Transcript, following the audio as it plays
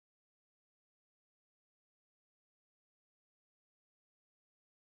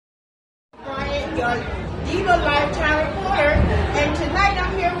your Diva Lifetime reporter, and tonight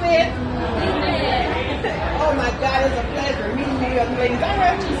I'm here with. Oh my God, it's a pleasure meeting you, young ladies. I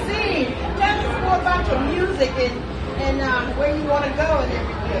heard you sing. Tell us more about your music and where you want to go and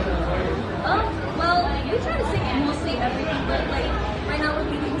everything. Oh, well, we try to sing mostly everything, but like right now we're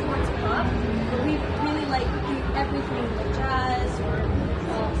leaning towards pop. But we really like everything like jazz or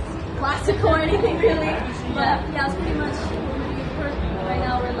classical or anything really. But yeah, it's pretty much right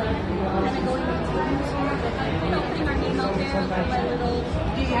now we're like kind of going into music, putting our name out there little by little.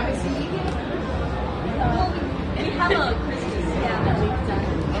 Do you have a CD? Well, we have a Christmas, that we've done.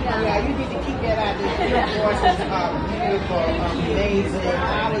 Yeah, you need to keep that out there. Your voice is beautiful, amazing.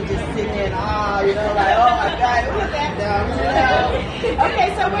 I was just sitting there, like, oh my God, who's that though? Okay,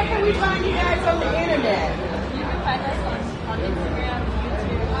 so where can we find you guys on the internet? You can find us on Instagram,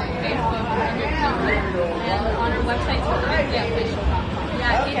 YouTube, Facebook, and on our website, official.com.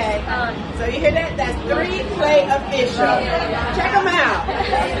 Yeah, okay, so you hear that? That's 3Play Official. Check them out.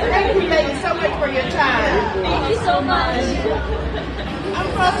 Thank you, ladies, so much for your time. Thank you so much. I'm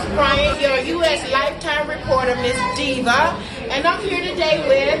Rose Bryant, your U.S. Lifetime reporter, Miss Diva, and I'm here today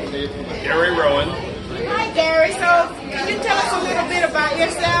with Gary Rowan. Hi, Gary. So, can you tell us a little bit about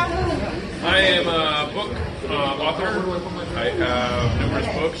yourself? I am a book author. I have numerous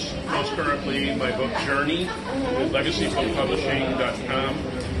books. Most currently, my book Journey with LegacyBookPublishing.com,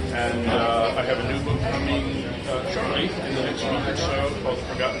 and I have a new book coming shortly in the next week or so called The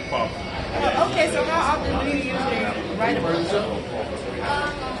Forgotten Father. Okay, so how often do you usually write a book?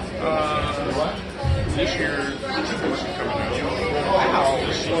 This year, the two books are coming out. Wow.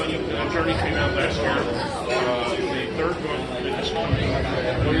 This one, Journey, came out last year. The third book that is coming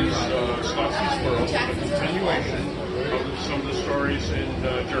is Slotsy's World, a continuation of some of the stories in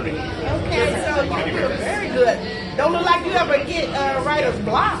Journey. Okay, so you're very good. Don't look like you ever get writer's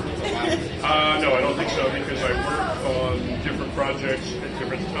block. No, I don't think so, because I work on different projects at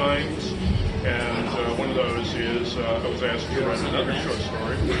different times. And one of those is I was asked to write another short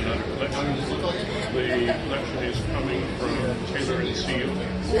story for another collection. The collection is coming from Taylor and Seal,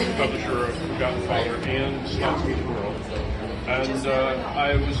 publisher of Forgotten Father and Slotsy's World. And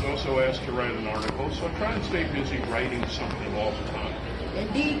I was also asked to write an article, so I try and stay busy writing something all the time.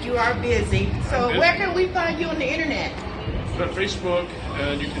 Indeed, you are busy. So where can we find you on the internet? On Facebook,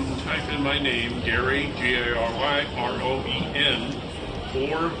 and you can type in my name, Gary, G-A-R-Y-R-O-E-N,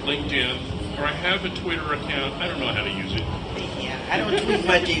 or LinkedIn. Or I have a Twitter account. I don't know how to use it. Yeah, I don't tweet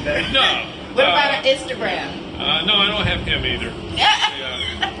much either. No. What about an Instagram? No, I don't have him either.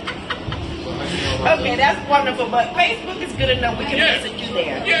 Okay, that's wonderful. But Facebook is good enough. We can message you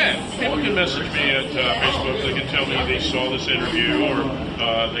there. Yeah, people can message me at Facebook. They can tell me they saw this interview, or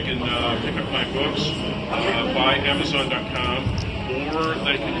they can pick up my books by Amazon.com, or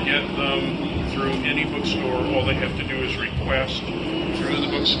they can get them through any bookstore. All they have to do is request through the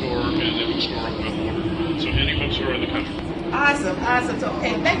bookstore, and the bookstore will order. So any bookstore in the country. Awesome. So,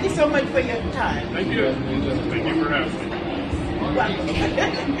 okay, thank you so much for your time. Thank you. Thank you for having me.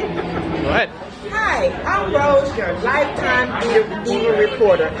 Go ahead. Hi, I'm Rose, your Lifetime Diva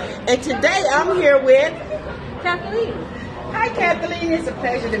reporter, and today I'm here with Kathleen. Hi, Kathleen. It's a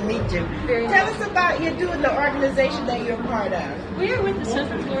pleasure to meet you. Tell us about you doing the organization that you're a part of. We are with the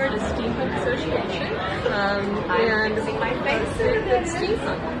Central Florida Steampunk Association, and it's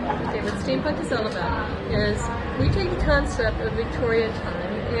steampunk. Okay, what steampunk is all about is we take the concept of Victorian time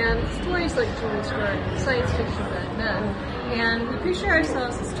and stories like Jules Verne, science fiction back then, and we picture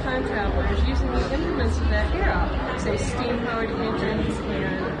ourselves as time travelers using the implements of that era, say steam-powered engines,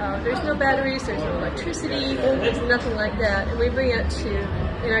 and there's no batteries, there's no electricity, there's nothing like that, and we bring it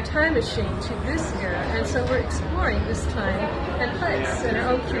in our time machine to this era, and so we're exploring this time and place in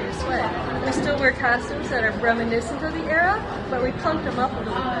our own curious way. We still wear costumes that are reminiscent of the era, but we punked them up a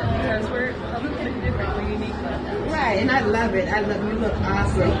little bit because we're a little bit different, we're unique about that. Right, and I love it. You look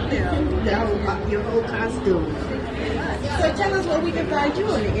awesome. Your whole costume. So tell us where we can find you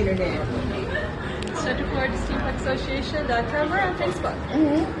on the internet. Central Florida Steampunk Association.com. We're on Facebook.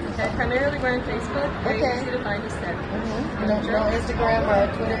 Okay, primarily we're on Facebook. Very easy to find us there. No Instagram or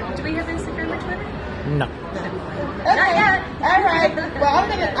Twitter? Do we have Instagram or Twitter? No. Okay. Not yet. All right. Well,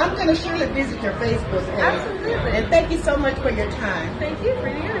 I'm gonna surely visit your Facebook page. Absolutely. And thank you so much for your time. Thank you for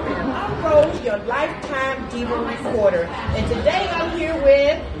the interview. I'm Rose, your Lifetime Diva reporter, and today I'm here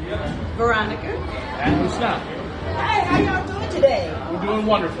with Veronica. And who's not? Hi, how y'all doing today? We're doing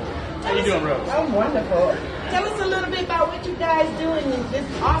wonderful. How you doing, Rose? I'm wonderful. Tell us a little bit about what you guys do in this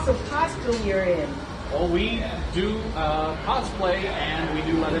awesome costume you're in. Well, we do cosplay and we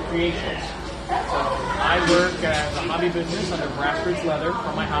do other creations. I work as a hobby business under Grassroots Leather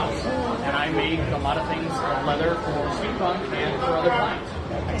from my house, and I make a lot of things of leather for steampunk and for other clients,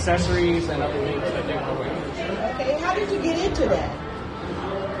 accessories and other things that they want to wear. Okay, how did you get into that?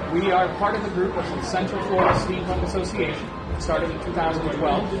 We are part of a group of the Central Florida Steampunk Association. It started in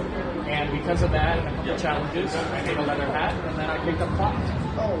 2012, and because of that and a couple of challenges, I made a leather hat, and then I picked up cloth.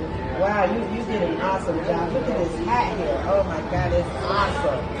 Oh, wow, you did an awesome job. Look at this hat here. Oh my God, it's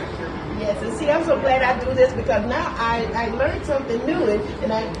awesome. Yes, and see, I'm so glad I do this because now I learned something new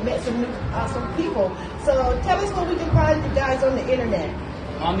and I met some new awesome people. So tell us where we can find you guys on the internet.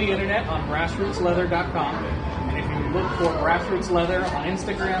 On the internet, on grassrootsleather.com. And if you look for Grassroots Leather on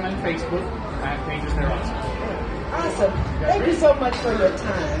Instagram and Facebook, I have pages there also. Awesome. Thank you so much for your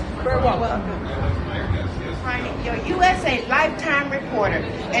time. Very welcome. Your USA Lifetime reporter.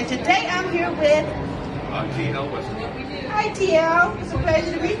 And today I'm here with T.L. Weston. Hi TL, it's a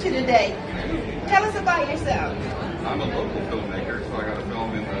pleasure to meet you today. Tell us about yourself. I'm a local filmmaker, so I got a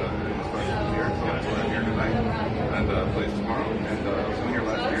film in the special here, so that's why I'm here tonight, and plays tomorrow, and I was in here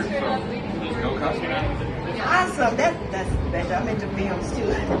last year, so go costume. Awesome, that's better. I'm into films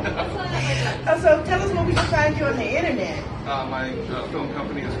too. So tell us where we can find you on the internet. My film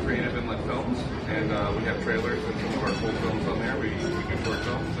company is Creative Inlet Films, and we have trailers and some of our full films on there. We do short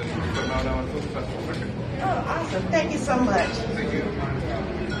films, and we put them out on a film festival circuit. Oh, awesome. Thank you so much.